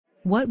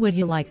What would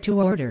you like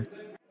to order?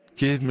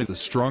 Give me the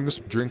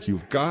strongest drink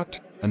you've got,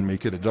 and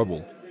make it a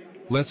double.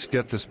 Let's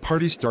get this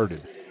party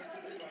started.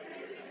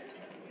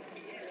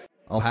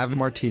 I'll have a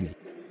martini.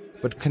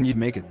 But can you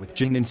make it with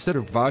gin instead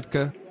of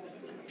vodka?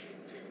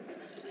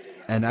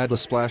 And add a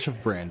splash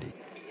of brandy.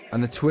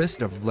 And a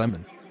twist of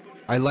lemon.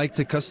 I like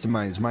to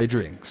customize my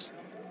drinks.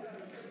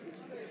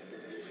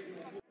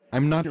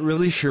 I'm not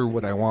really sure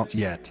what I want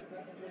yet.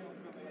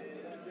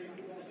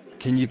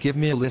 Can you give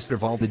me a list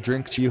of all the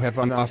drinks you have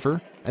on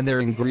offer, and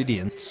their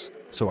ingredients,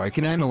 so I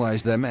can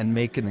analyze them and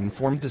make an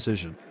informed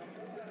decision?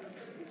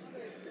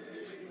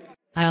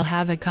 I'll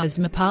have a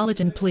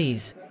cosmopolitan,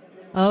 please.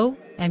 Oh,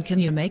 and can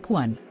you make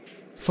one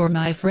for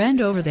my friend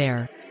over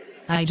there?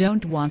 I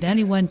don't want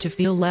anyone to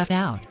feel left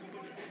out.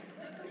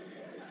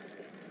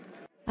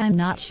 I'm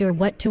not sure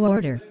what to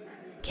order.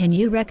 Can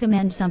you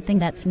recommend something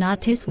that's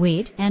not too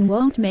sweet and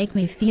won't make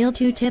me feel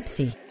too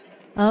tipsy?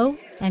 Oh,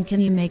 and can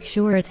you make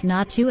sure it's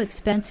not too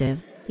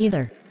expensive,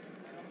 either?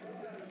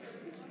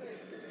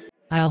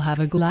 I'll have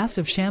a glass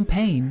of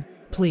champagne,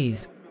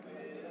 please.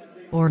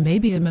 Or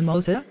maybe a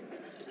mimosa?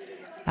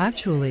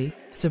 Actually,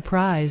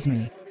 surprise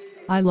me.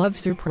 I love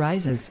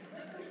surprises.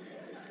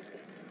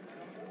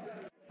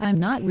 I'm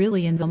not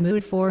really in the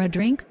mood for a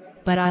drink,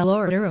 but I'll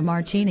order a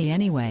martini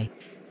anyway.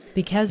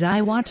 Because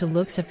I want to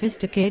look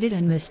sophisticated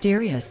and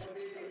mysterious.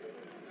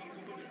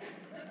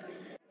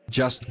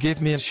 Just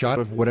give me a shot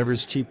of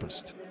whatever's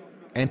cheapest.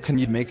 And can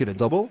you make it a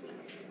double?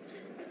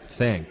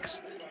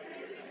 Thanks.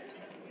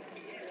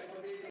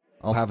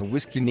 I'll have a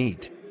whiskey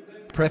neat.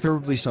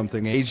 Preferably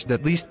something aged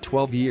at least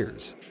 12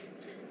 years.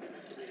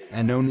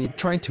 And no need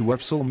trying to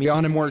upsell me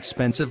on a more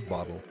expensive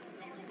bottle.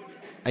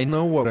 I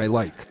know what I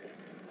like.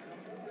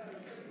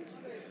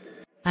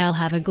 I'll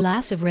have a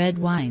glass of red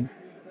wine.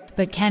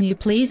 But can you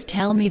please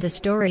tell me the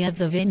story of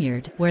the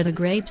vineyard where the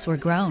grapes were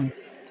grown?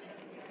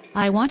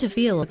 I want to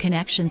feel a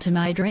connection to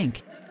my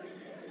drink.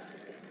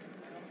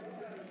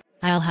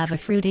 I'll have a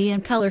fruity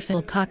and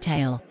colorful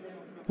cocktail.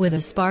 With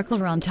a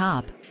sparkler on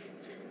top.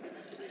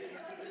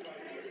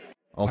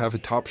 I'll have a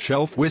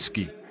top-shelf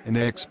whiskey, and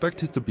I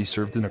expect it to be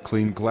served in a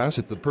clean glass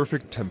at the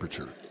perfect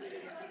temperature.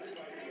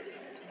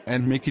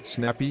 And make it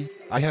snappy,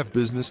 I have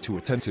business to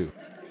attend to.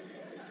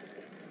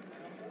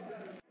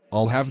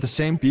 I'll have the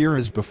same beer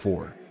as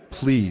before,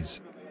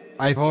 please.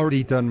 I've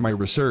already done my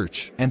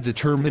research and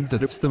determined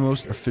that it's the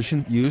most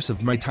efficient use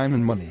of my time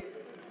and money.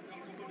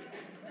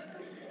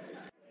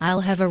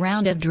 I'll have a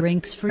round of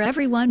drinks for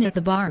everyone at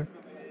the bar.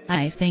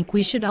 I think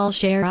we should all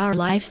share our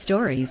life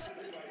stories.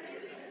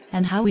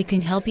 And how we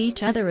can help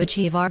each other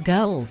achieve our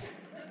goals.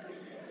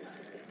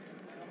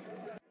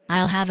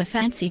 I'll have a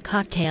fancy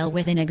cocktail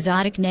with an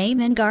exotic name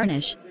and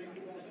garnish.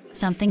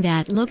 Something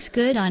that looks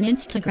good on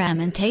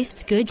Instagram and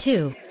tastes good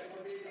too.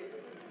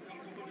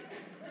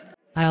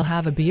 I'll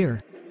have a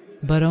beer.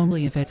 But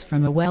only if it's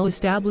from a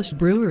well-established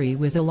brewery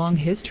with a long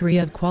history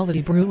of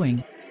quality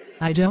brewing.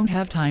 I don't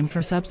have time for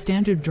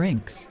substandard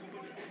drinks.